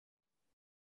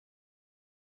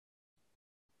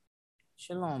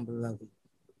Shalom, beloved.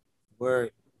 Word.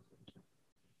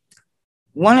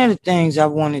 One of the things I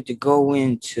wanted to go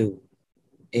into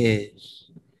is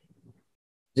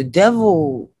the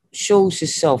devil shows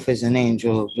himself as an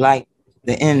angel of light,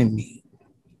 the enemy.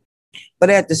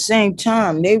 But at the same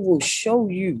time, they will show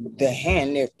you the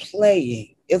hand they're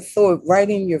playing. They'll throw it right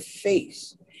in your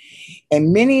face.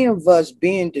 And many of us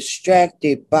being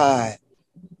distracted by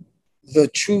the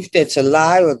truth that's a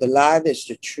lie or the lie that's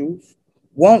the truth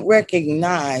won't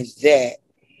recognize that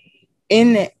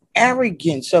in the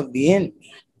arrogance of the enemy,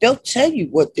 they'll tell you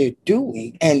what they're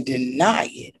doing and deny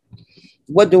it.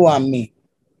 What do I mean?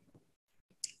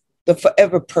 The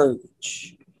Forever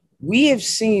Purge. We have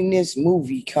seen this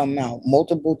movie come out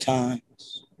multiple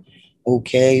times.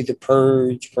 Okay, The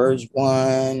Purge, Purge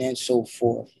 1, and so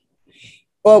forth.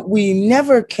 But we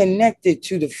never connected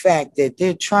to the fact that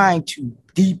they're trying to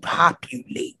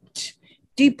depopulate.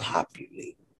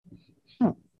 Depopulate.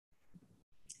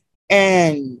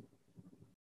 And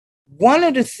one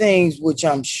of the things which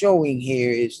I'm showing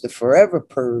here is the Forever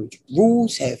Purge.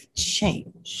 Rules have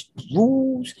changed.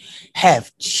 Rules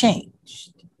have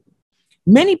changed.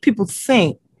 Many people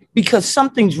think because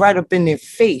something's right up in their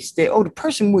face that, oh, the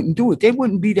person wouldn't do it. They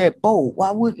wouldn't be that bold.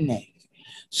 Why wouldn't they?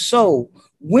 So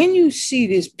when you see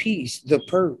this piece, The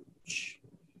Purge,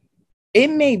 it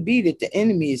may be that the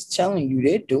enemy is telling you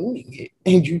they're doing it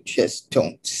and you just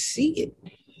don't see it.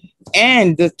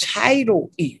 And the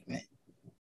title even.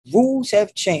 Rules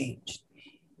have changed.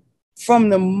 From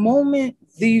the moment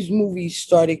these movies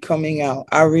started coming out,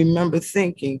 I remember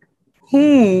thinking,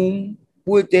 whom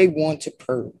would they want to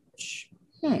purge?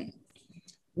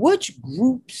 Which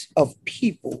groups of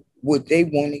people would they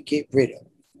want to get rid of?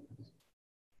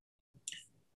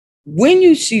 When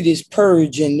you see this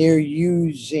purge and they're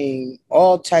using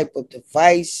all type of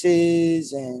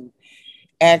devices and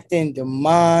acting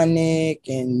demonic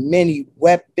and many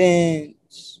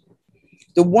weapons,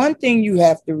 the one thing you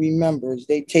have to remember is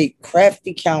they take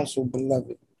crafty counsel,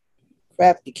 beloved.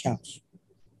 Crafty counsel.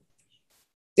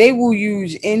 They will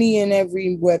use any and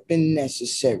every weapon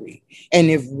necessary.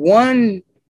 And if one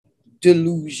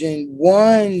delusion,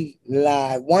 one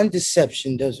lie, one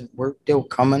deception doesn't work, there'll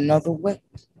come another way.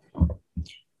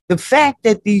 The fact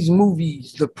that these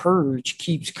movies, The Purge,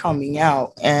 keeps coming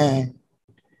out, and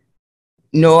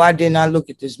no, I did not look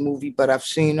at this movie, but I've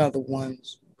seen other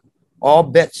ones. All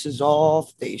bets is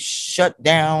off. They shut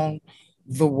down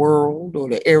the world or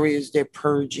the areas they're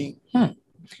purging.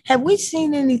 Have we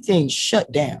seen anything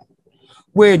shut down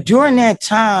where during that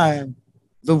time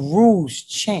the rules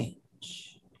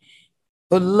change?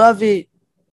 Beloved,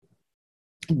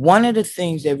 one of the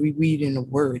things that we read in the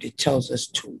word, it tells us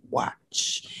to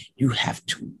watch. You have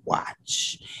to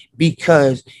watch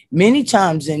because many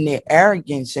times in their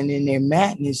arrogance and in their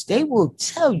madness, they will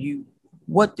tell you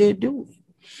what they're doing.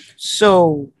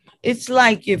 So it's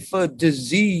like if a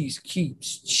disease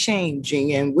keeps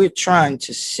changing and we're trying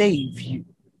to save you.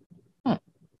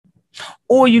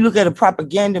 Or you look at a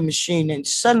propaganda machine and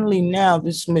suddenly now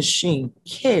this machine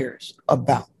cares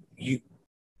about you.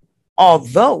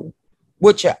 Although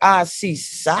what your eyes see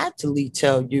societally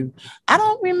tell you, I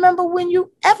don't remember when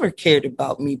you ever cared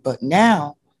about me, but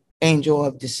now, angel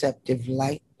of deceptive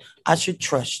light, I should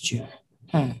trust you.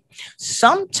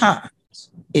 Sometimes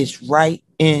it's right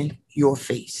in your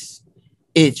face.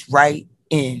 It's right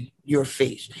in your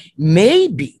face.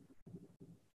 Maybe,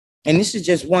 and this is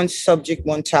just one subject,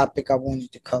 one topic I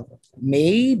wanted to cover.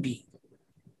 Maybe,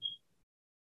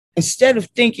 instead of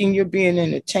thinking you're being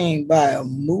entertained by a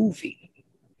movie,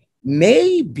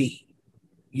 maybe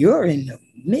you're in the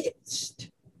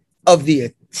midst of the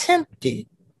attempted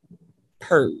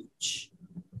purge.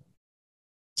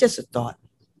 Just a thought.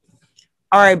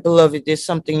 All right, beloved, there's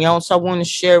something else I want to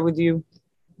share with you.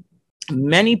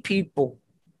 Many people,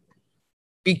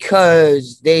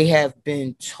 because they have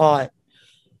been taught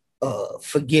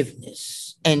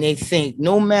forgiveness, and they think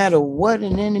no matter what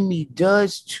an enemy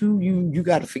does to you, you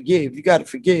got to forgive, you got to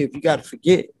forgive, you got to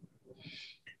forget.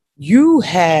 You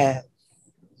have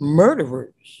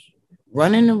murderers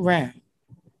running around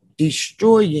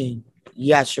destroying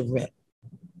Yasharet.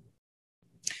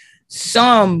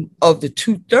 Some of the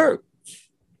 2/3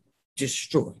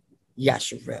 destroy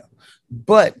Yasharel.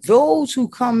 But those who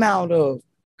come out of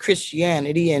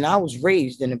Christianity, and I was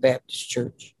raised in a Baptist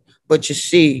church, but you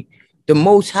see, the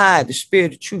Most High, the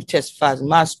Spirit of truth testifies in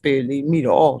my spirit, lead me to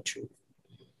all truth.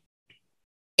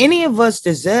 Any of us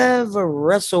that's ever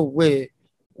wrestled with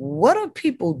what are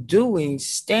people doing,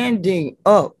 standing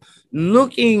up,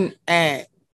 looking at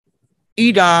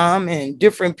Edom and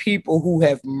different people who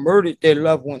have murdered their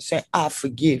loved ones, saying, I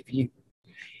forgive you.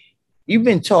 You've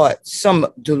been taught some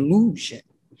delusion.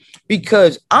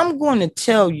 because I'm going to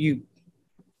tell you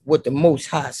what the Most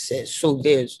High says, so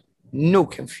there's no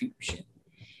confusion.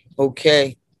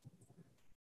 Okay.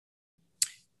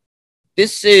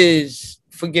 This is,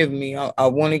 forgive me, I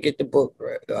want to get the book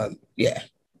right. Yeah.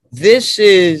 This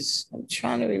is, I'm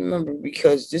trying to remember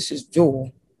because this is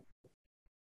dual.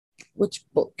 Which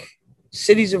book?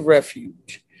 Cities of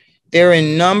Refuge. They're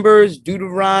in Numbers,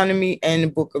 Deuteronomy, and the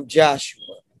book of Joshua.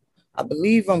 I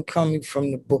believe I'm coming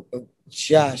from the book of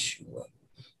Joshua.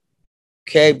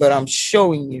 Okay, but I'm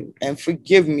showing you, and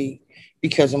forgive me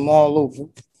because I'm all over.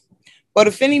 But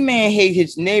if any man hate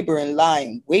his neighbor and lie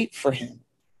and wait for him,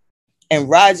 and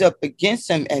rise up against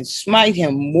him and smite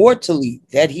him mortally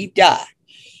that he die,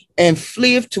 and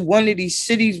fleeth to one of these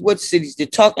cities. What cities? They're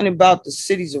talking about the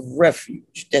cities of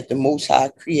refuge that the Most High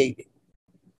created.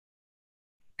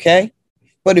 Okay?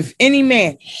 But if any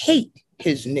man hate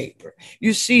his neighbor,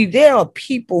 you see, there are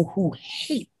people who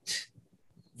hate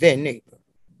their neighbor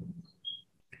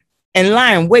and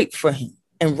lie in wait for him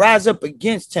and rise up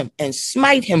against him and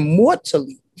smite him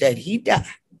mortally that he die,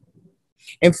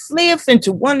 and fleeth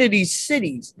into one of these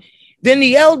cities, then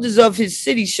the elders of his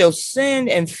city shall send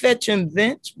and fetch him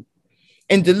thence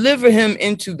and deliver him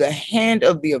into the hand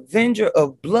of the avenger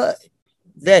of blood,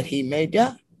 that he may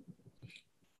die.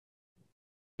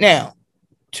 Now,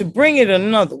 to bring it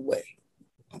another way,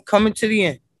 I'm coming to the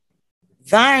end.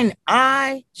 Thine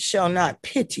eye shall not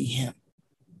pity him.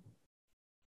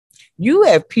 You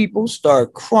have people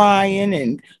start crying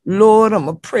and, Lord, I'm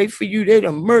going to pray for you. They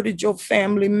done murdered your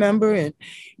family member and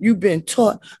you've been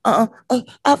taught,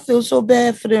 I feel so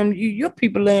bad for them. Your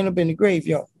people laying up in the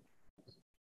graveyard.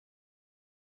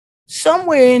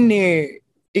 Somewhere in there,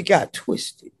 it got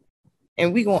twisted,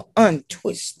 and we're going to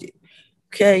untwist it,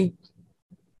 okay?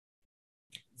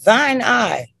 Thine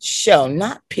eye shall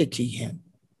not pity him,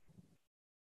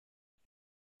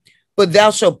 but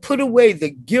thou shalt put away the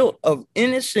guilt of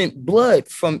innocent blood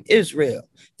from Israel,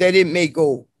 that it may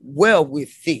go well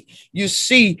with thee. You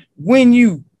see, when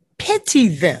you pity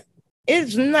them,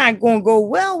 it's not going to go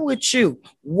well with you.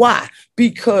 Why?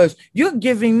 Because you're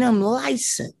giving them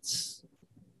license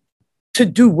to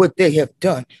do what they have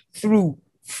done through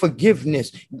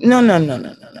forgiveness.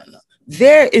 No.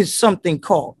 There is something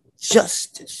called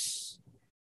justice.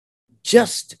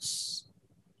 Justice.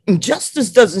 And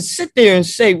justice doesn't sit there and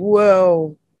say,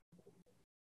 well,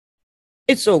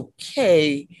 it's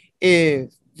okay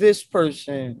if this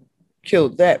person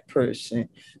killed that person.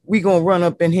 We're going to run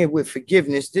up in here with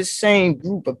forgiveness. This same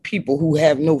group of people who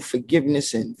have no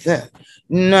forgiveness in them.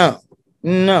 No.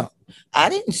 I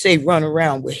didn't say run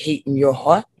around with hate in your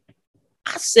heart.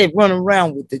 I said run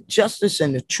around with the justice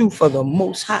and the truth of the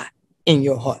Most High in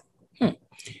your heart.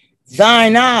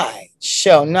 Thine eye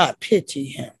shall not pity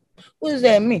him. What does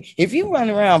that mean? If you run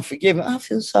around forgiving, I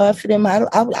feel sorry for them.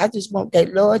 I just want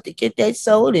that Lord to get that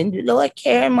soul and the Lord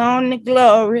carry him on the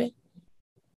glory.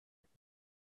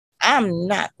 I'm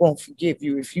not going to forgive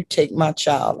you if you take my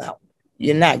child out.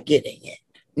 You're not getting it.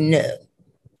 No.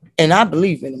 And I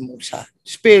believe in the Most High.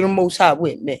 Spirit of the Most High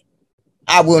with me.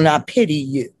 I will not pity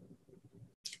you.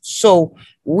 So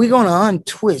we're going to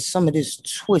untwist some of this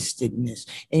twistedness.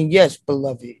 And yes,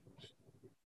 beloved,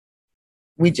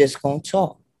 we just going to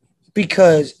talk.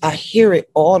 Because I hear it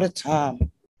all the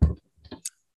time.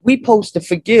 We supposed to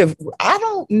forgive. I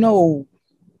don't know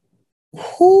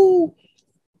who.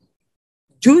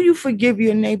 Do you forgive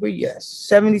your neighbor? Yes.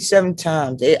 77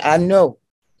 times. I know.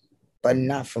 But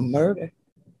not for murder.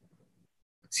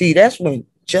 See, that's when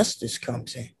justice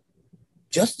comes in.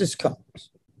 Justice comes.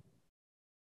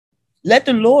 Let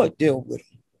the Lord deal with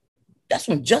him. That's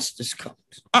when justice comes.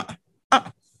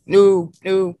 No.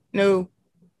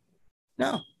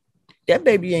 That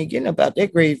baby ain't getting up out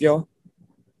that graveyard.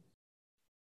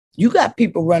 You got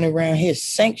people running around here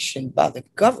sanctioned by the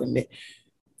government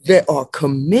that are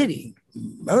committing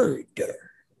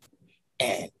murder.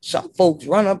 And some folks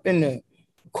run up in the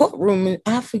courtroom and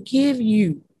I forgive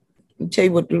you. Let me tell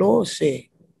you what the Lord said.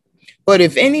 But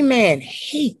if any man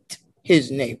hate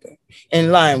his neighbor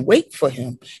and lie in wait for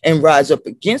him and rise up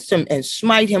against him and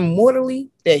smite him mortally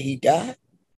that he die,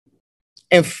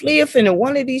 and fleeth into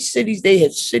one of these cities, they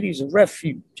had cities of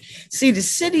refuge. See, the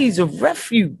cities of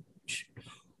refuge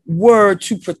were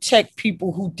to protect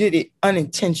people who did it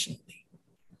unintentionally,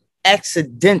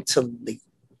 accidentally.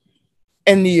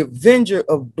 And the avenger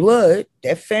of blood,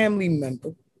 that family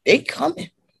member, they coming.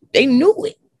 They knew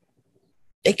it.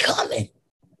 They coming.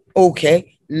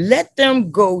 Okay, let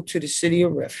them go to the city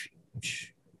of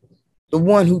refuge. The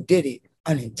one who did it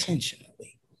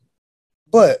unintentionally.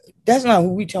 But that's not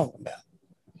who we talking about.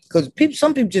 Because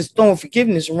some people just throwing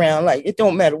forgiveness around like it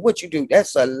don't matter what you do.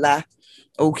 That's a lie.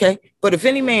 Okay. But if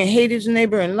any man hate his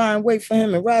neighbor and lie in wait for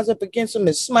him and rise up against him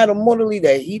and smite him mortally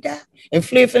that he die and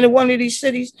flee from one of these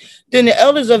cities, then the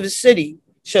elders of the city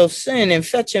shall send and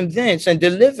fetch him thence and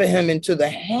deliver him into the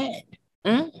hand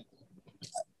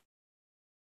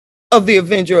of the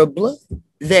avenger of blood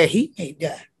that he may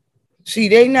die. See,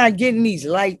 they not getting these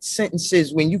light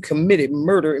sentences when you committed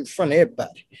murder in front of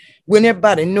everybody. When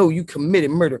everybody know you committed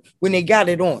murder, when they got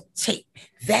it on tape.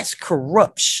 That's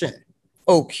corruption.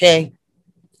 Okay.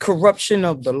 Corruption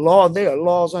of the law. They are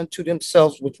laws unto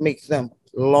themselves, which makes them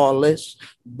lawless.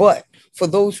 But for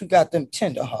those who got them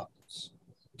tender hearts,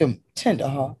 I'm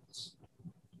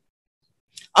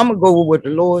going to go with what the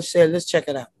Lord said. Let's check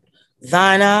it out.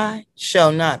 Thine eye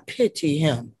shall not pity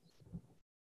him,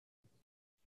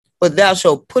 but thou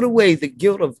shalt put away the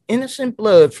guilt of innocent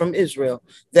blood from Israel,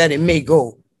 that it may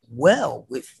go well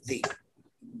with thee.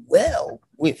 Well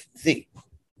with thee.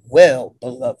 Well,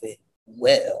 beloved,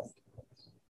 well.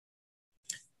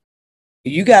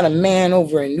 You got a man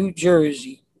over in New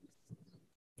Jersey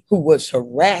who was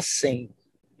harassing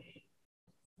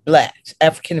blacks,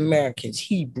 African Americans,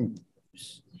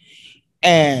 Hebrews.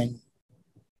 And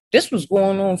this was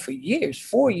going on for years,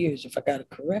 4 years, if I got it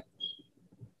correct.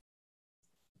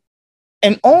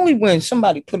 And only when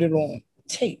somebody put it on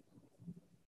tape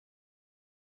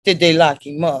did they lock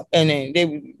him up. And then they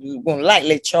were going to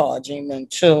lightly charge him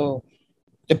until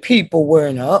the people were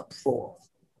in an uproar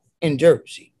in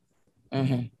Jersey.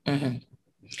 Then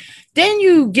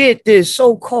you get this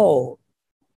so-called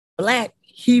black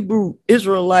Hebrew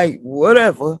Israelite,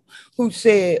 whatever, who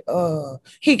said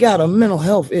he got a mental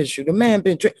health issue. The man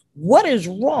been what is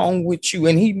wrong with you?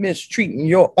 And he mistreating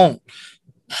your own.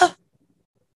 Huh.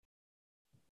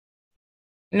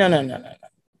 No.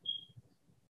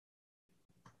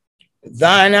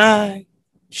 Thine eye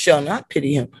shall not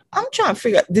pity him. I'm trying to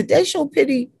figure out, did they show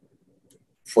pity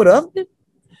for the other?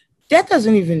 That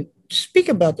doesn't even speak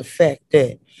about the fact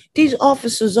that these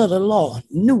officers of the law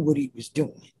knew what he was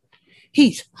doing.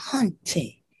 He's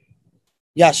hunting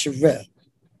Yasharel,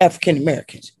 African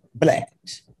Americans,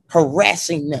 blacks,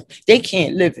 harassing them. They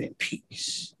can't live in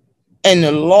peace. And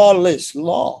the lawless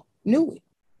law knew it.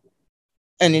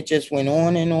 And it just went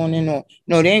on and on and on.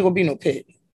 No, there ain't gonna be no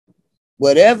pity.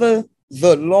 Whatever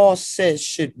the law says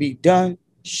should be done,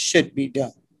 should be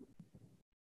done.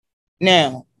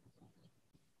 Now,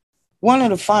 one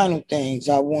of the final things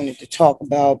I wanted to talk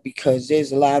about, because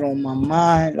there's a lot on my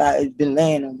mind, it's been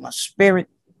laying on my spirit.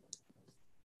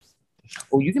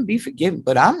 Oh, you can be forgiven,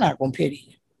 but I'm not going to pity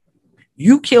you.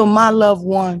 You kill my loved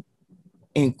one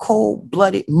in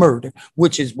cold-blooded murder,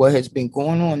 which is what has been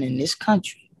going on in this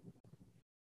country.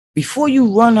 Before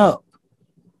you run up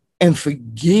and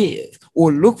forgive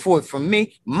or look for it from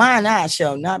me, mine eye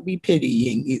shall not be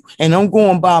pitying you. And I'm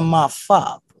going by my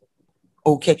Father.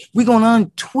 Okay, we're going to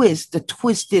untwist the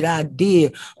twisted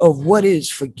idea of what is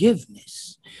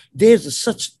forgiveness. There's a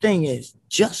such thing as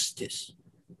justice.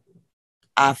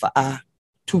 Eye for eye,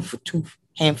 tooth for tooth,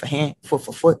 hand for hand, foot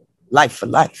for foot, life for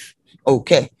life.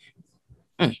 Okay.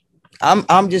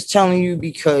 I'm just telling you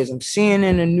because I'm seeing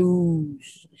in the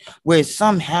news where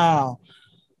somehow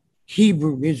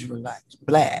Hebrew Israelites,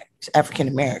 blacks, African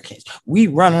Americans, we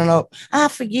running up. I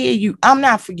forgive you. I'm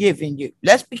not forgiving you.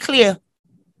 Let's be clear.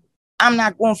 I'm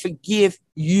not going to forgive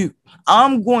you.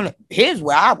 Here's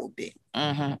where I will be.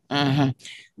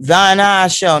 Thine eye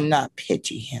shall not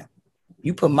pity him.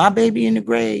 You put my baby in the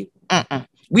grave.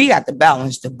 We got to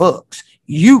balance the books.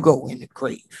 You go in the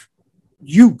grave.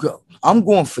 You go. I'm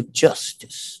going for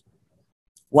justice.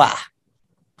 Why?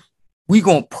 We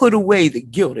going to put away the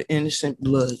guilt of innocent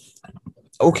blood.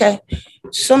 Okay?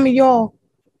 Some of y'all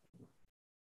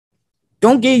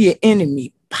don't give your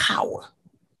enemy power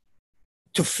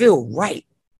to feel right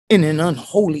in an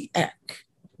unholy act.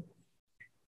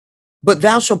 But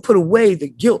thou shalt put away the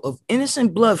guilt of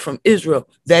innocent blood from Israel,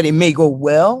 that it may go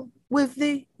well with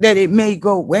thee, that it may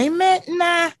go, wait a minute,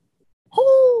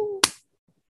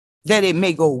 that it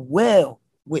may go well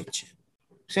with you.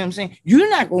 See what I'm saying? You're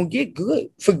not going to get good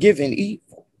forgiving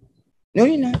evil. No,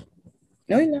 you're not.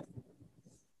 No, you're not.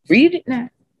 Read it now.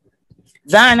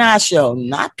 Thine eye shall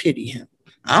not pity him.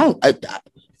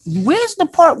 Where's the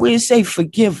part where it say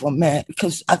forgive them, man?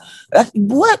 Because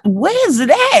where's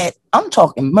it at? I'm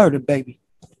talking murder, baby.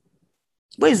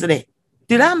 Where's it at?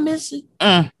 Did I miss it?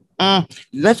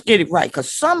 Let's get it right,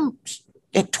 because some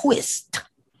that twist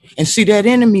and see that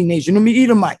enemy nation, the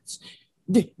Edomites.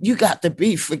 You got to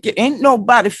be forgiven. Ain't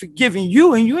nobody forgiving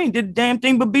you, and you ain't did a damn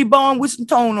thing but be born with some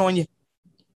tone on you.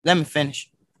 Let me finish.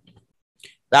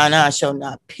 Thine eye shall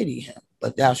not pity him,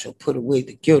 but thou shalt put away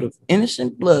the guilt of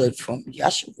innocent blood from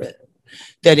Yasharel,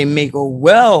 that it may go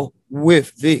well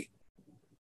with thee.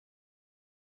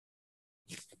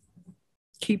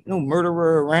 keep no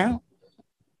murderer around,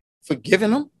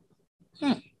 forgiving them,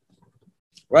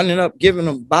 running up, giving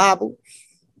them Bible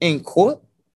in court.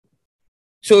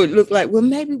 So it looked like, well,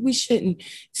 maybe we shouldn't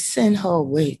send her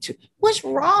away to. What's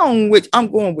wrong with,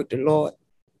 I'm going with the Lord,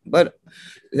 but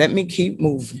let me keep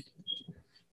moving.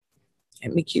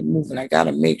 Let me keep moving. I got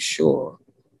to make sure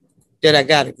that I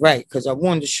got it right because I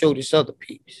wanted to show this other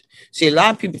piece. See, a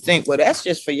lot of people think, well, that's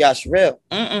just for Yasharel.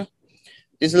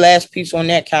 This last piece on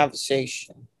that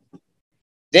conversation.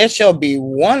 There shall be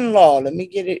one law. Let me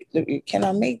get it. Can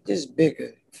I make this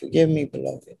bigger? Forgive me,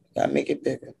 beloved. I make it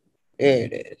bigger. There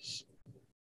it is.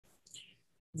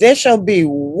 There shall be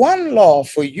one law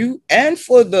for you and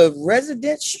for the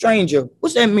resident stranger.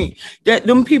 What's that mean? That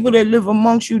them people that live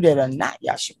amongst you that are not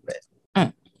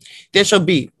Yasharel. There shall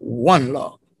be one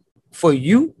law for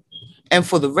you and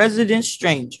for the resident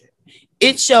stranger.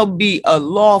 It shall be a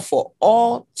law for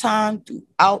all time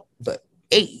throughout the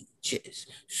ages.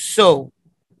 So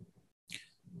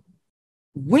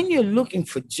when you're looking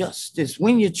for justice,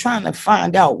 when you're trying to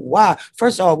find out why,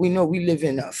 first of all, we know we live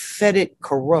in a fetid,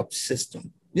 corrupt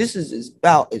system. This is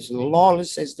about as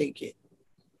lawless as they get.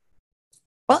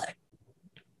 But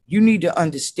you need to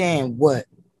understand what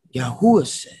Yahuwah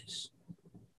says.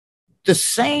 The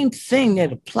same thing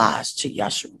that applies to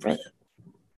Yasharel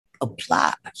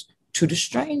applies to the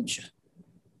stranger.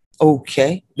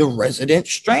 Okay, the resident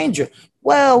stranger.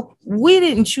 Well, we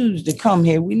didn't choose to come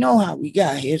here. We know how we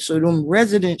got here. So them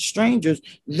resident strangers,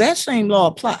 that same law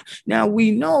apply. Now,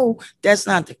 we know that's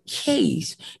not the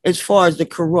case as far as the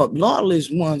corrupt,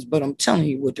 lawless ones, but I'm telling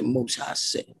you what the Most High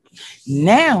said.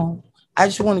 Now, I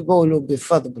just want to go a little bit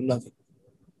further, beloved.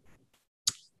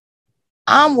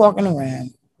 I'm walking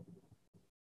around.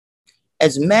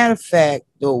 As a matter of fact,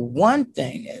 the one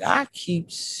thing that I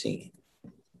keep seeing,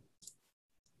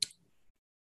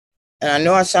 and I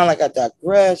know I sound like I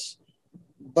digress,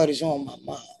 but it's on my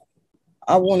mind.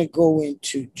 I want to go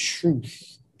into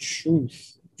truth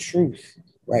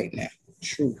right now.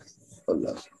 Truth,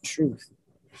 beloved, truth.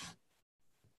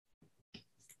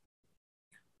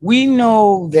 We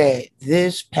know that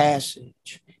this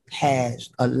passage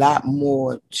has a lot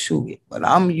more to it, but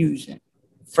I'm using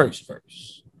first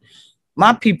verse.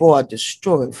 My people are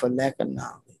destroyed for lack of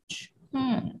knowledge.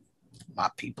 My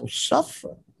people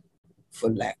suffer for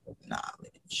lack of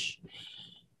knowledge.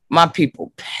 My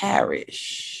people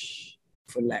perish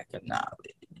for lack of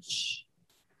knowledge.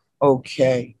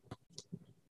 Okay.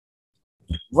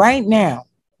 Right now,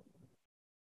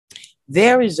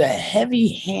 there is a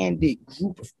heavy-handed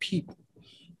group of people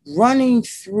running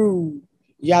through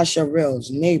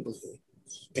Yasharel's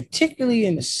neighborhoods, particularly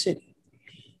in the city,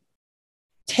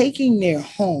 taking their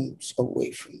homes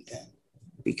away from them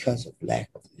because of lack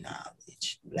of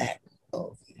knowledge. Lack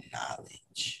of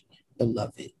knowledge,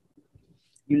 beloved.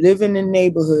 You live in a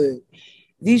neighborhood.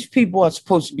 These people are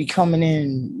supposed to be coming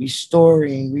in,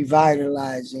 restoring,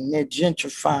 revitalizing. They're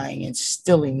gentrifying and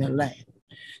stilling the land.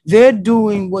 They're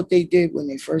doing what they did when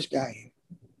they first got here.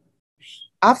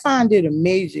 I find it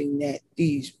amazing that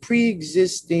these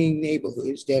pre-existing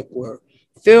neighborhoods that were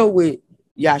filled with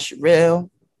Yasharel,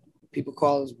 people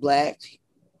call us Blacks,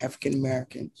 African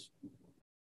Americans,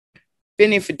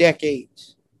 been here for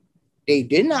decades. They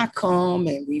did not come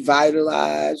and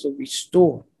revitalize or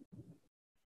restore.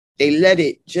 They let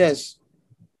it just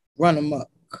run amok.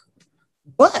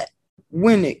 But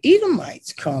when the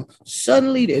Edomites come,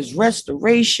 suddenly there's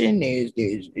restoration, there's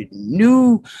a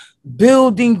new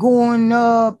building going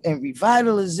up and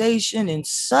revitalization, and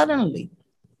suddenly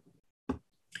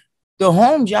the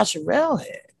homes Yasharel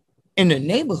had in the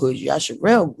neighborhoods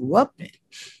Yasharel grew up in,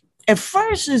 at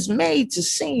first it's made to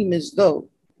seem as though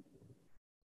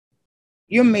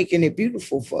you're making it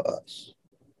beautiful for us.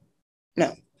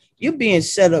 No, you're being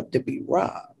set up to be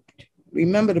robbed.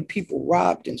 Remember the people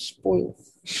robbed and spoiled.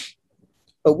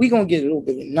 But we're going to get a little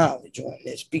bit of knowledge on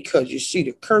this because you see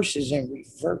the curse is in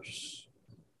reverse.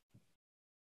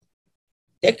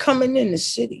 They're coming in the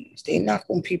cities. They knock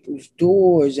on people's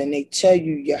doors and they tell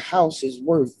you your house is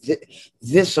worth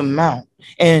this amount.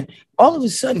 And all of a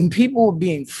sudden, people are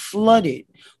being flooded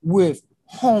with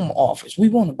home offers. We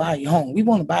want to buy your home. We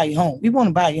want to buy your home. We want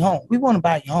to buy your home. We want to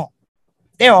buy your home.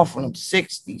 They're offering them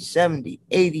 60, 70,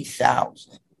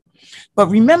 80,000. But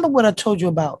remember what I told you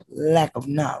about lack of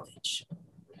knowledge.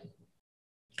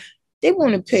 They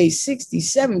want to pay 60,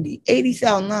 70,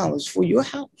 80,000 dollars for your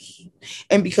house.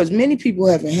 And because many people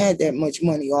haven't had that much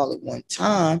money all at one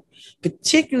time,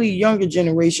 particularly younger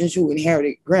generations who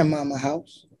inherited grandmama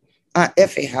house, Aunt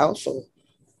Effie house, or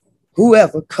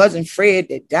whoever, cousin Fred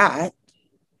that died,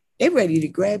 they ready to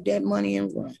grab that money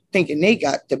and run, thinking they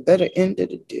got the better end of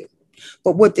the deal.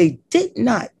 But what they did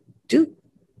not do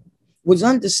was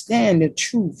understand the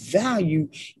true value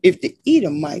if the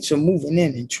Edomites are moving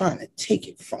in and trying to take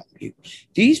it from you.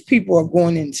 These people are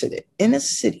going into the inner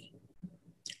city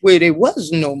where there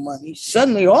was no money.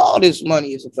 Suddenly all this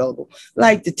money is available,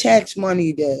 like the tax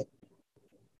money that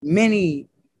many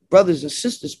brothers and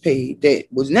sisters paid that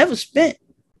was never spent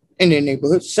in their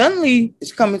neighborhood. Suddenly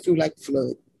it's coming through like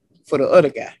flood for the other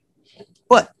guy.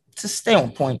 But to stay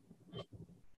on point,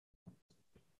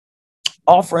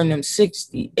 offering them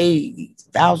 $60,000,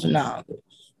 $80,000.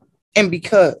 And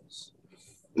because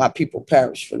my people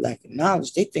perish for lack of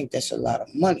knowledge, they think that's a lot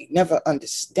of money, never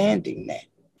understanding that.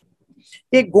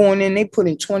 They're going in, they put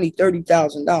in $20,000,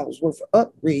 $30,000 worth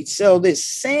of upgrades, sell this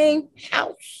same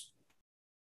house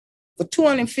for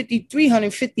 $250,000,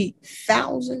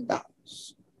 $350,000.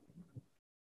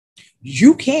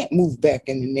 You can't move back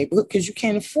in the neighborhood because you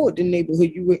can't afford the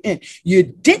neighborhood you were in. You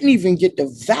didn't even get the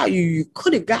value you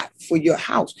could have got for your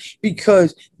house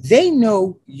because they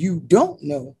know you don't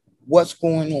know what's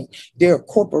going on. There are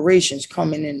corporations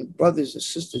coming in the brothers and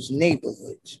sisters'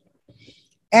 neighborhoods,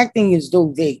 acting as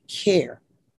though they care,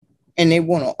 and they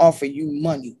want to offer you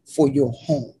money for your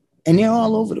home. And they're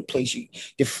all over the place.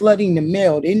 They're flooding the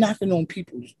mail. They're knocking on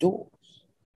people's doors.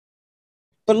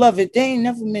 Beloved, they ain't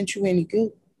never meant you any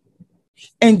good.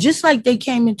 And just like they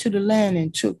came into the land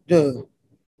and took the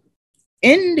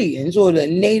Indians or the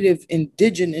native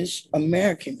indigenous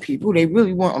American people, they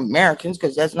really weren't Americans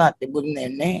because that's not, they wasn't their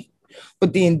name.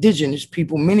 But the indigenous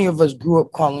people, many of us grew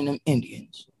up calling them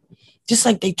Indians. Just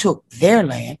like they took their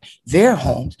land, their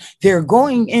homes, they're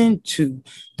going into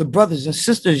the brothers and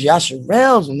sisters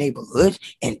Yasharel's neighborhoods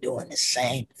and doing the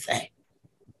same thing.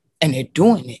 And they're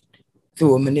doing it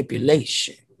through a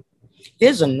manipulation.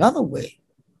 There's another way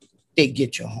they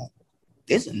get your home.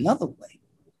 There's another way.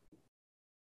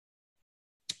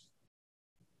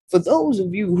 For those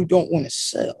of you who don't want to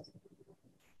sell,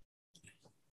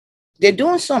 they're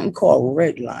doing something called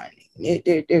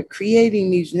redlining. They're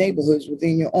creating these neighborhoods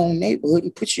within your own neighborhood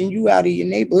and pushing you out of your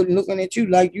neighborhood and looking at you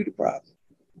like you the problem.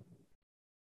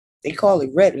 They call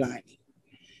it redlining.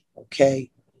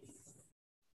 Okay.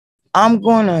 I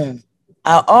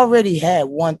already had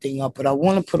one thing up, but I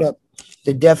want to put up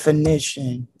the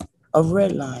definition of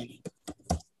redlining.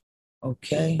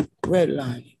 Okay,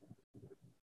 redlining.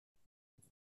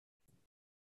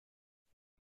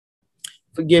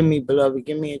 Forgive me, beloved.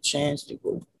 Give me a chance to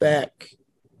go back.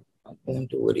 I'm going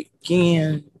to do it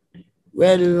again.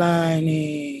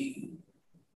 Redlining.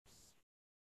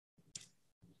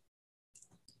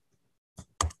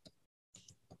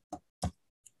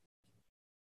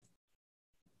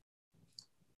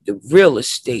 The real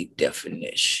estate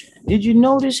definition. Did you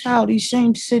notice how these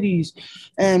same cities,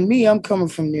 and me, I'm coming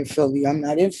from near Philly. I'm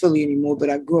not in Philly anymore, but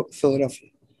I grew up in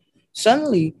Philadelphia.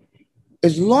 Suddenly,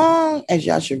 as long as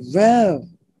Yasharel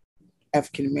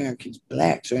African Americans,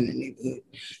 blacks are in the neighborhood,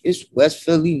 it's West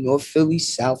Philly, North Philly,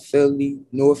 South Philly,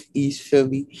 Northeast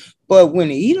Philly. But when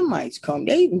the Edomites come,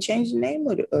 they even change the name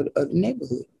of the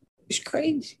neighborhood. It's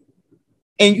crazy.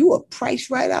 And you are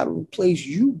priced right out of a place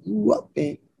you grew up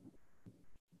in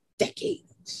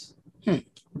decades.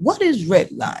 What is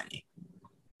redlining?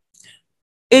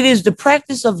 It is the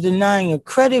practice of denying a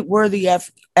credit-worthy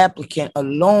applicant a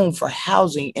loan for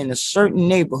housing in a certain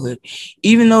neighborhood,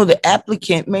 even though the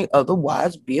applicant may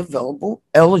otherwise be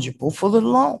eligible for the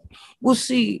loan. We'll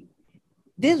see,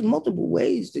 there's multiple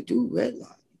ways to do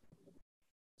redlining.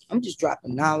 I'm just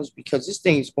dropping knowledge because this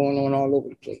thing is going on all over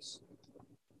the place.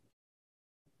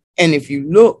 And if you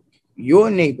look,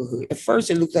 your neighborhood, at first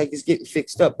it looks like it's getting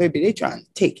fixed up. Baby, they're trying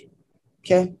to take it,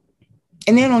 okay?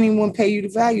 And they don't even want to pay you the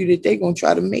value that they're going to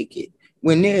try to make it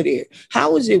when they're there.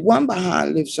 How is it one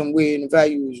behind lives somewhere and the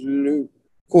value is low,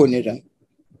 according to them?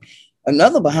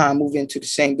 Another behind move into the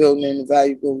same building and the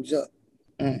value goes up.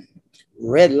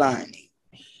 Redlining.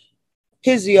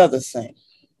 Here's the other thing.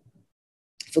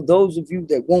 For those of you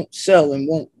that won't sell and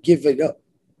won't give it up,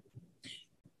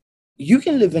 you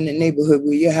can live in a neighborhood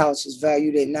where your house is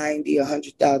valued at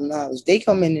 $90,000, $100,000. They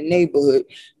come in the neighborhood,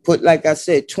 put, like I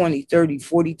said, $20,000,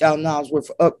 $30,000, $40,000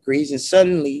 worth of upgrades, and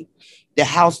suddenly the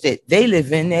house that they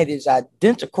live in that is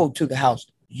identical to the house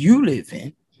you live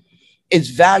in is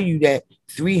valued at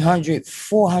 $300,000,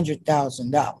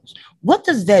 $400,000. What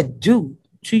does that do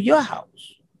to your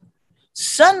house?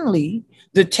 Suddenly,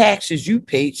 the taxes you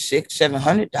paid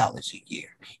 $600,000, $700 a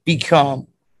year become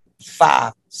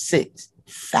 $5,000,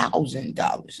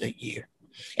 $6,000 a year.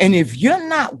 And if you're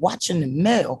not watching the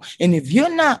mail, and if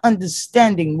you're not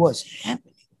understanding what's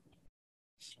happening,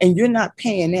 and you're not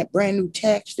paying that brand new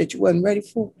tax that you wasn't ready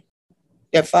for,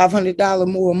 that $500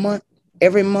 more a month,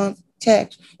 every month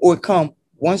tax, or it come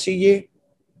once a year,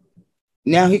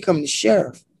 now here come the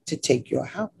sheriff to take your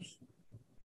house.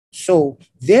 So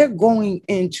they're going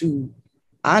into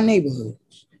our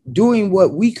neighborhoods, doing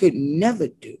what we could never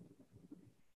do,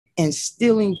 and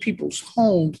stealing people's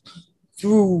homes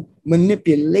through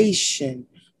manipulation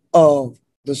of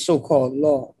the so-called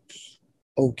laws.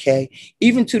 Okay,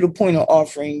 even to the point of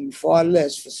offering you far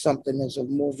less for something that's of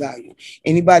more value.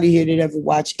 Anybody here that ever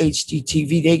watch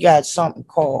HGTV, they got something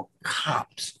called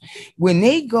comps. When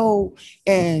they go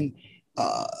and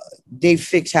they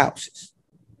fix houses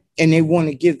and they want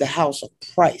to give the house a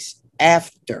price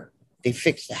after they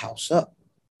fix the house up,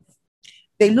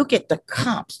 they look at the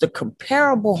comps, the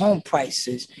comparable home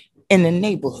prices in the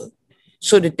neighborhood,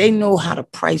 so that they know how to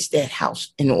price that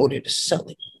house in order to sell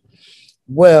it.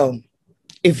 Well,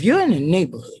 if you're in a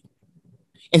neighborhood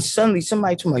and suddenly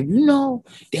somebody told me,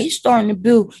 they starting to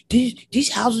build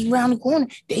these houses around the corner,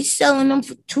 they selling them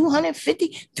for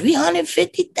 $250,000,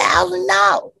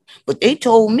 $350,000. But they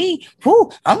told me,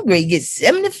 I'm going to get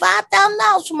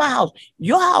 $75,000 for my house.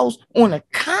 Your house on a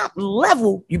comp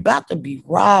level, you about to be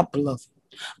robbed, beloved.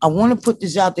 I want to put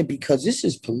this out there because this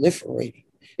is proliferating.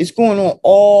 It's going on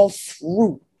all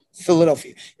through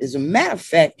Philadelphia. As a matter of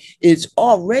fact, it's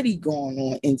already going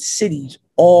on in cities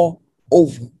all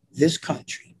over this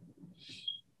country.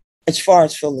 As far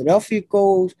as Philadelphia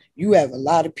goes, you have a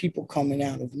lot of people coming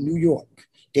out of New York.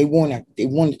 They wanted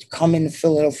to come into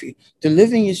Philadelphia. The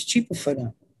living is cheaper for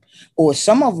them. Or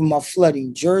some of them are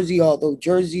flooding Jersey, although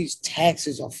Jersey's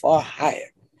taxes are far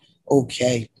higher.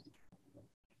 Okay.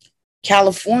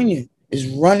 California is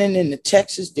running into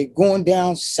Texas. They're going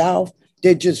down south.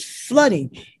 They're just flooding.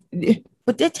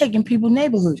 But they're taking people's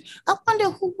neighborhoods. I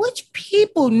wonder which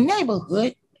people's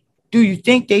neighborhood do you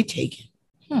think they taking?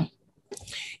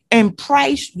 And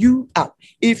price you out.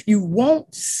 If you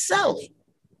won't sell it,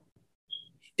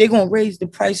 they're going to raise the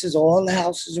prices of all the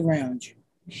houses around you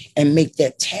and make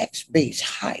that tax base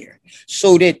higher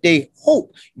so that they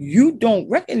hope you don't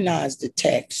recognize the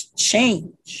tax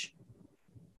change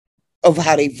of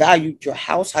how they valued your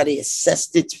house, how they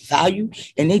assessed its value,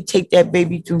 and they take that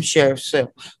baby through sheriff's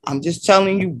sale. I'm just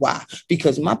telling you why.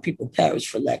 Because my people perish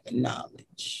for lack of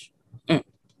knowledge.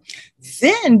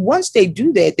 Then once they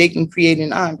do that, they can create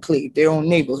an enclave, their own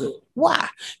neighborhood. Why?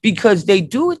 Because they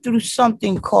do it through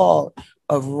something called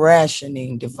a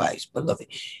rationing device, beloved.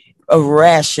 A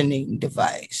rationing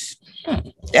device.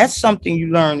 That's something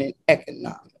you learn in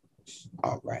economics.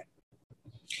 All right.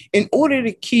 In order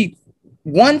to keep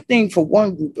one thing for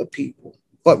one group of people,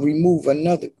 but remove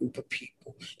another group of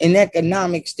people. In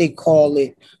economics, they call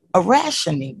it a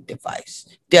rationing device.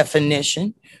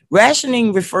 Definition: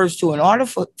 rationing refers to an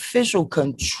artificial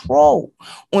control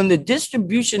on the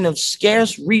distribution of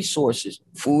scarce resources,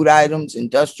 food items,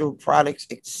 industrial products,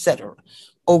 etc.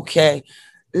 Okay,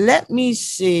 let me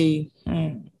see.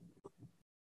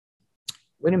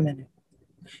 Wait a minute.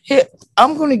 Here,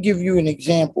 I'm going to give you an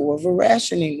example of a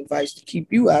rationing device to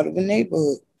keep you out of a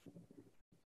neighborhood.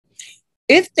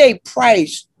 If they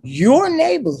price your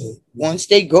neighborhood, once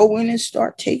they go in and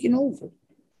start taking over,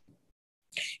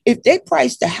 if they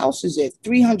price the houses at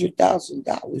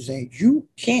 $300,000 and you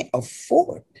can't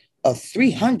afford a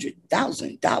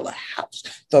 $300,000 house,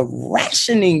 the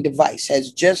rationing device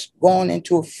has just gone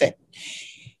into effect.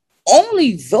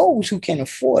 Only those who can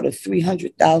afford a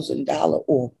 $300,000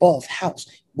 or above house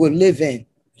will live in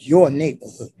your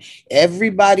neighborhood.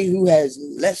 Everybody who has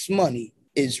less money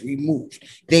is removed.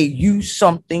 They use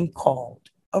something called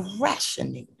a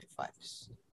rationing device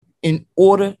in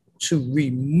order to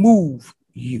remove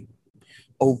you.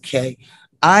 Okay,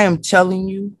 I am telling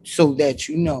you so that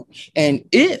you know. And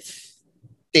if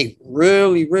they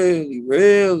really, really,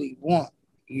 really want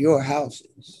your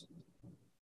houses,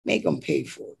 make them pay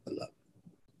for it, beloved.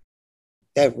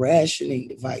 That rationing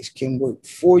device can work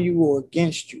for you or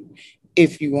against you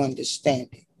if you understand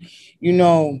it. You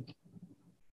know,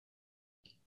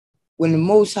 when the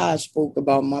Most High spoke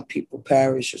about my people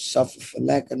perish or suffer for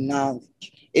lack of knowledge,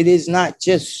 it is not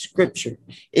just scripture.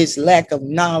 It's lack of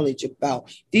knowledge about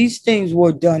these things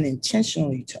were done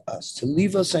intentionally to us to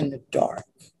leave us in the dark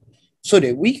so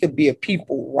that we could be a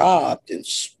people robbed and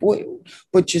spoiled.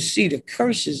 But you see, the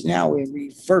curse is now in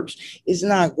reverse. It's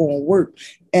not going to work.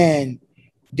 And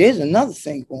there's another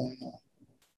thing going on.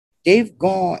 They've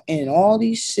gone in all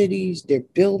these cities. They're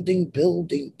building.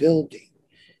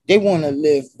 They want to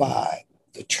live by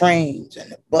the trains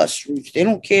and the bus routes. They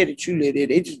don't care that you live there.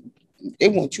 They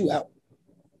want you out.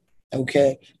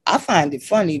 Okay. I find it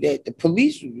funny that the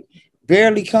police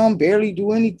barely come, barely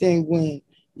do anything when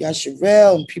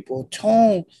Yasharel and people of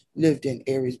Tone lived in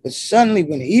areas, but suddenly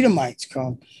when the Edomites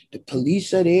come, the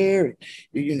police are there,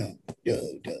 you know,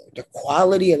 the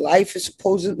quality of life is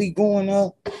supposedly going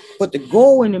up. But the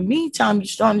goal in the meantime, you're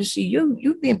starting to see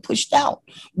you being pushed out.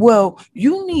 Well,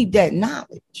 you need that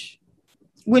knowledge.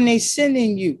 When they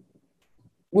sending you,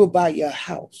 we'll buy your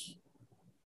house.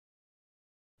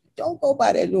 Don't go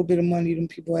by that little bit of money them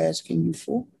people are asking you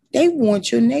for. They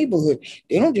want your neighborhood.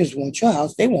 They don't just want your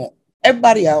house. They want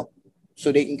everybody out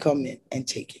so they can come in and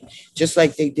take it, just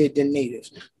like they did the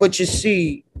natives. But you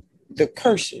see, the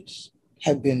curses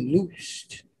have been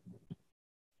loosed.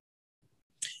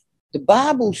 The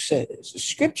Bible says, the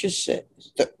scripture says,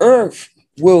 the earth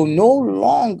will no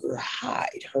longer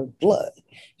hide her blood.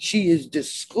 She is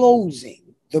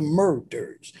disclosing the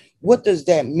murders. What does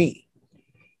that mean?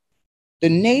 The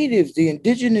natives, the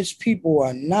indigenous people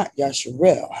are not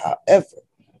Yasharel. However,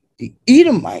 the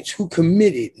Edomites who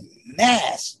committed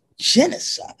mass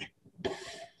genocide.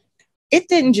 It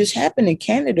didn't just happen in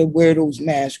Canada where those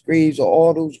mass graves or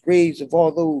all those graves of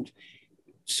all those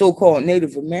so-called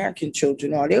Native American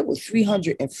children are. There were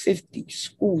 350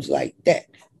 schools like that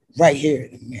right here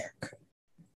in America.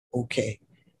 Okay.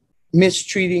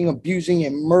 Mistreating, abusing,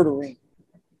 and murdering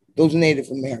those Native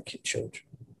American children.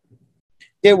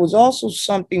 There was also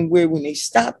something where when they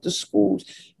stopped the schools,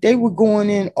 they were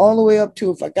going in all the way up to,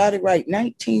 if I got it right,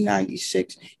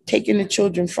 1996, taking the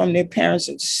children from their parents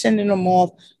and sending them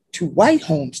off to white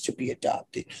homes to be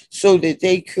adopted so that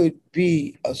they could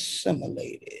be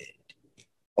assimilated.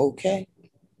 Okay?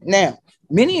 Now,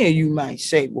 many of you might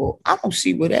say, well, I don't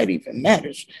see where that even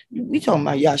matters. We talking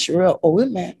about Yasharel. Oh, it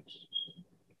matters.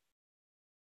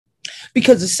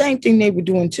 Because the same thing they were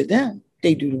doing to them,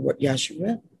 they do to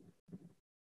Yasharel.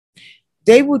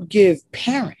 They would give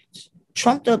parents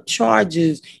trumped up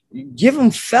charges, give them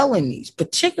felonies,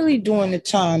 particularly during the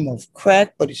time of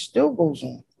crack, but it still goes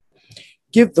on.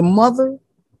 Give the mother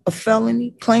a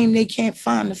felony, claim they can't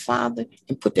find the father,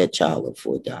 and put that child up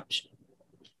for adoption.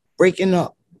 Breaking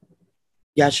up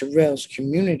Yasharel's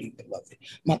community, beloved.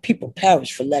 My people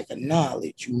perish for lack of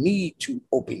knowledge. You need to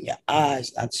open your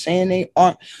eyes. Not saying they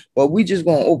aren't, but we just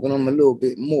going to open them a little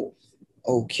bit more.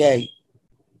 Okay.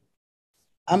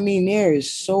 I mean, there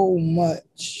is so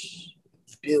much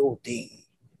building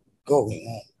going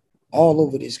on all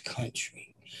over this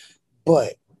country,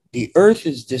 but the earth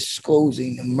is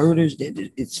disclosing the murders,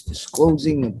 that it's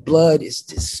disclosing the blood, it's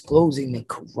disclosing the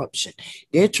corruption.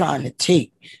 They're trying to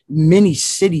take many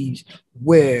cities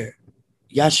where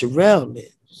Yasharel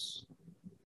lives.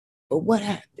 But what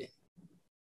happened?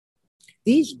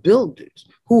 These builders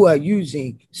who are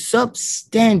using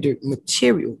substandard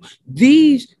material,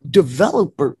 these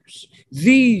developers,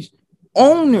 these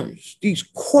owners, these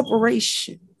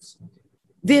corporations,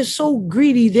 they're so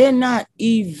greedy, they're not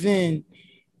even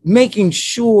making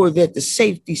sure that the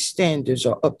safety standards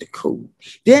are up to code.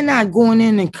 They're not going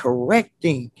in and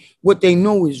correcting what they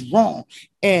know is wrong.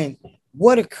 And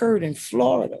what occurred in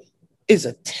Florida is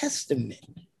a testament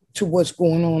to what's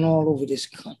going on all over this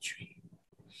country.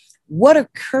 What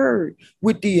occurred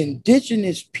with the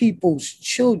indigenous people's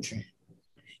children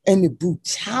and the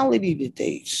brutality that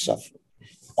they suffered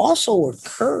also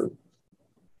occurred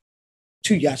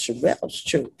to Yasharel's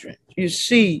children. You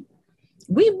see,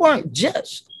 we weren't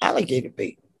just alligator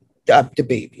the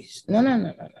babies.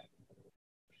 No.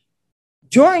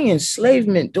 During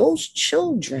enslavement, those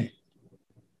children,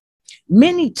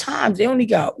 many times they only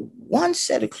got one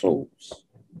set of clothes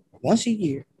once a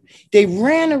year. They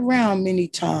ran around many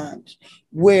times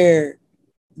where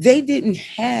they didn't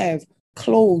have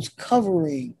clothes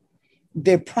covering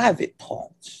their private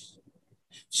parts.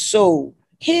 So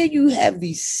here you have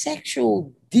these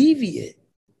sexual deviants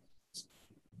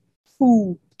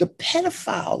who the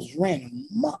pedophiles ran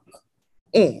amok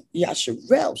on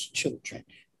Yasharel's children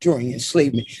during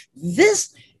enslavement.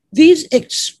 These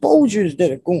exposures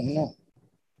that are going on,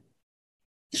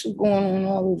 this is going on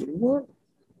all over the world.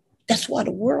 That's why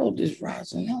the world is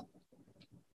rising up.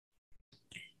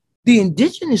 The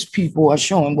indigenous people are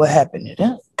showing what happened to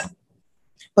them,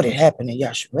 but it happened to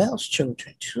Yasharel's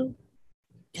children too.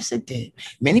 Yes, it did.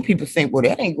 Many people think, well,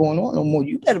 that ain't going on no more.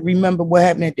 You better remember what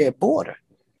happened at their border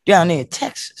down there in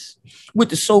Texas with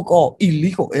the so-called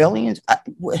illegal aliens.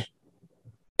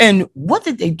 And what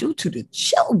did they do to the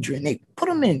children? They put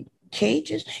them in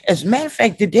cages. As a matter of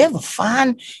fact, did they ever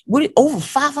find over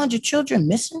 500 children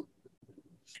missing?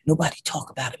 Nobody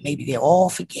talk about it. Maybe they all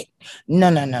forget.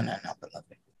 No,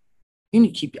 beloved. You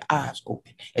need to keep your eyes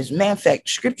open. As a matter of fact,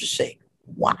 scriptures say,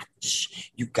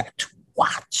 watch. You got to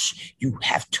watch. You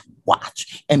have to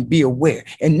watch and be aware.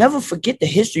 And never forget the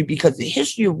history, because the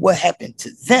history of what happened to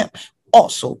them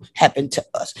also happened to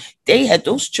us. They had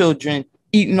those children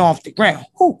eaten off the ground.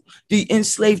 Who? The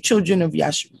enslaved children of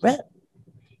Yasharel.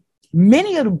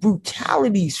 Many of the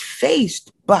brutalities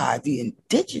faced by the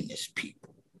indigenous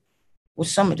people were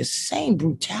some of the same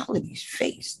brutalities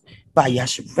faced by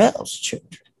Yasharel's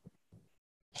children.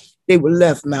 They were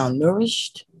left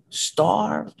malnourished,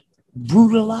 starved,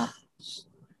 brutalized,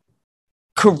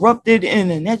 corrupted in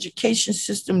an education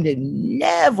system that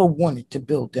never wanted to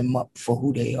build them up for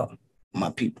who they are. My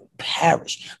people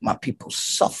perish. My people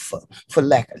suffer for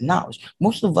lack of knowledge.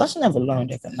 Most of us never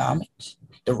learned economics,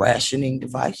 the rationing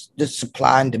device, the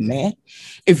supply and demand.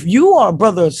 If you are a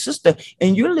brother or sister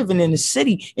and you're living in a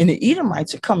city and the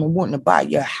Edomites are coming wanting to buy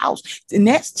your house, then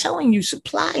that's telling you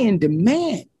supply and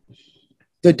demand.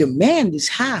 The demand is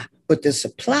high, but the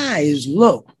supply is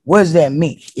low. What does that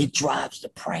mean? It drives the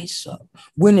price up.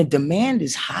 When the demand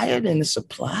is higher than the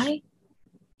supply,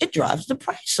 it drives the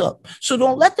price up. So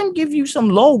don't let them give you some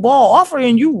low ball offer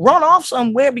and you run off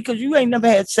somewhere because you ain't never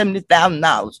had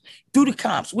 $70,000. Do the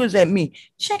comps. What does that mean?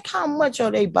 Check how much are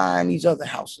they buying these other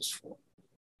houses for.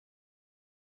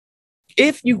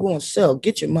 If you're going to sell,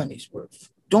 get your money's worth.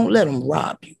 Don't let them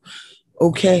rob you.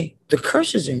 Okay? The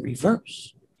curse is in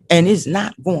reverse. And it's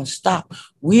not going to stop.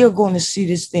 We are going to see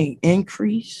this thing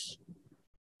increase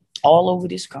all over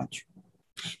this country.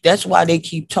 That's why they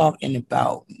keep talking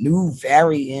about new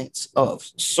variants of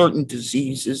certain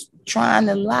diseases, trying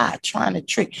to lie, trying to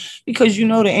trick, because you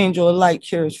know the angel of light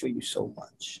cares for you so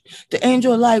much. The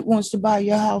angel of light wants to buy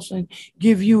your house and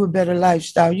give you a better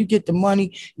lifestyle. You get the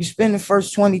money, you spend the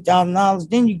first $20,000,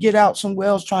 then you get out somewhere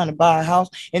else trying to buy a house,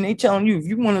 and they telling you if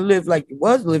you want to live like you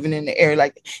was living in the area,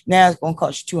 like now it's going to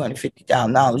cost you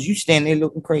 $250,000. You stand there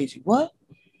looking crazy. What?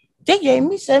 They gave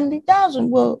me $70,000.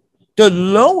 Well, the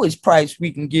lowest price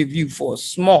we can give you for a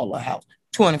smaller house,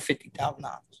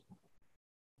 $250,000.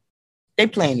 They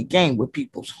playing the game with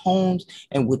people's homes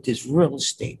and with this real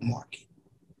estate market.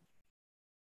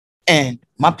 And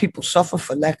my people suffer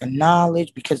for lack of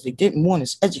knowledge because they didn't want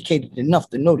us educated enough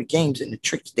to know the games and the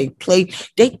tricks they played.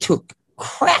 They took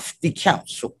crafty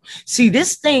counsel. See,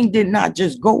 this thing did not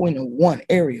just go into one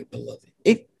area, beloved.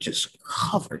 It just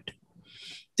covered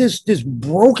this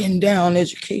broken down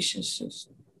education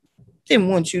system. Didn't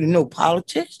want you to know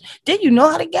politics. Didn't you know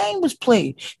how the game was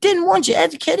played? Didn't want you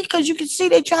educated because you could see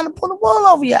they trying to pull the wool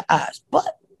over your eyes.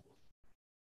 But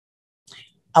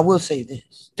I will say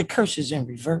this, the curse is in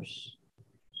reverse.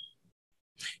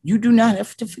 You do not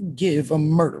have to forgive a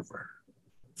murderer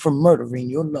for murdering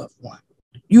your loved one.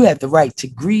 You have the right to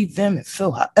grieve them and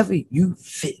feel however you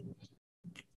fit.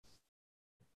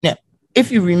 Now, if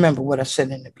you remember what I said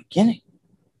in the beginning,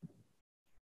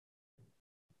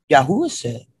 Yahuwah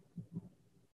said,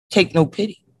 take no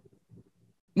pity.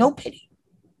 No pity.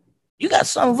 You got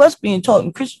some of us being taught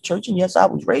in Christian church, and yes, I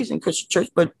was raised in Christian church,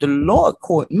 but the Lord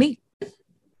caught me.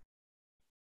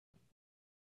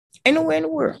 Anywhere in the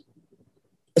world,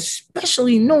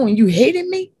 especially knowing you hated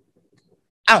me,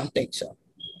 I don't think so.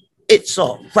 It's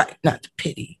all right not to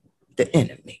pity the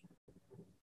enemy,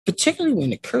 particularly when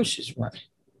the curse is running,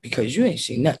 because you ain't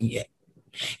seen nothing yet.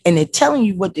 And they're telling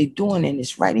you what they're doing, and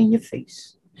it's right in your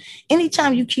face.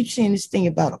 Anytime you keep saying this thing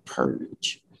about a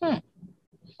purge,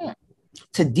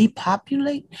 to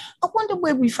depopulate, I wonder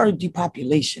where we've heard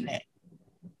depopulation at.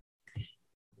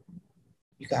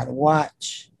 You gotta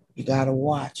watch,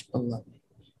 beloved.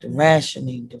 The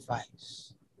rationing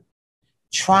device.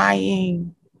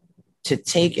 Trying to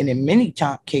take, and in many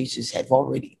cases have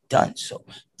already done so,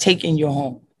 taking your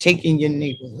home, taking your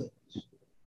neighborhood.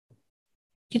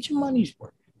 Get your money's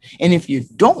worth. And if you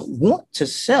don't want to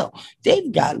sell,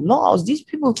 they've got laws. These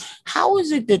people, how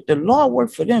is it that the law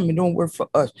works for them and don't work for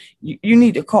us? You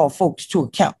need to call folks to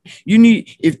account. You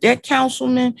need, if that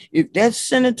councilman, if that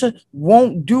senator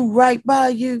won't do right by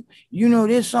you, you know,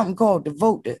 there's something called the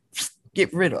vote to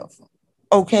get rid of them.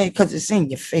 Okay? Because it's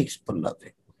in your face,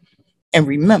 beloved. And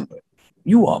remember,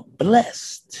 you are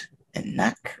blessed and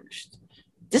not cursed.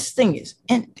 This thing is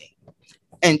ending.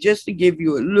 And just to give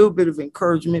you a little bit of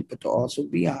encouragement, but to also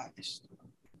be honest,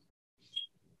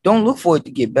 don't look for it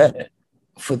to get better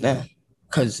for them,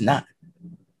 because it's not.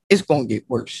 It's going to get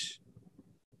worse.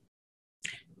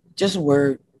 Just a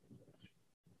word.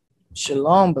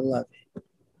 Shalom, beloved.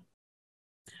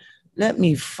 Let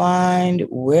me find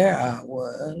where I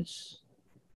was.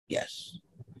 Yes.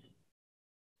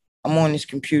 I'm on this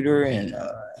computer and I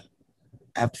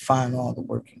have to find all the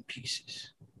working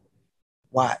pieces.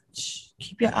 Watch.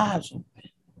 Keep your eyes open.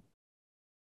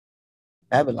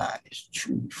 Babylon is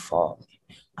truly falling.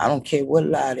 I don't care what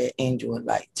lie that angel of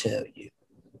light tell you.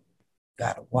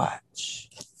 Gotta watch.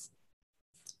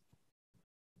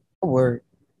 A word.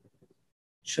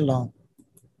 Shalom.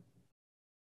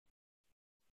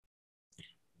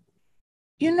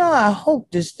 I hope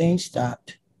this thing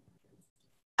stopped.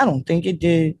 I don't think it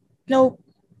did. Nope.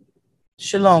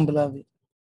 Shalom, beloved.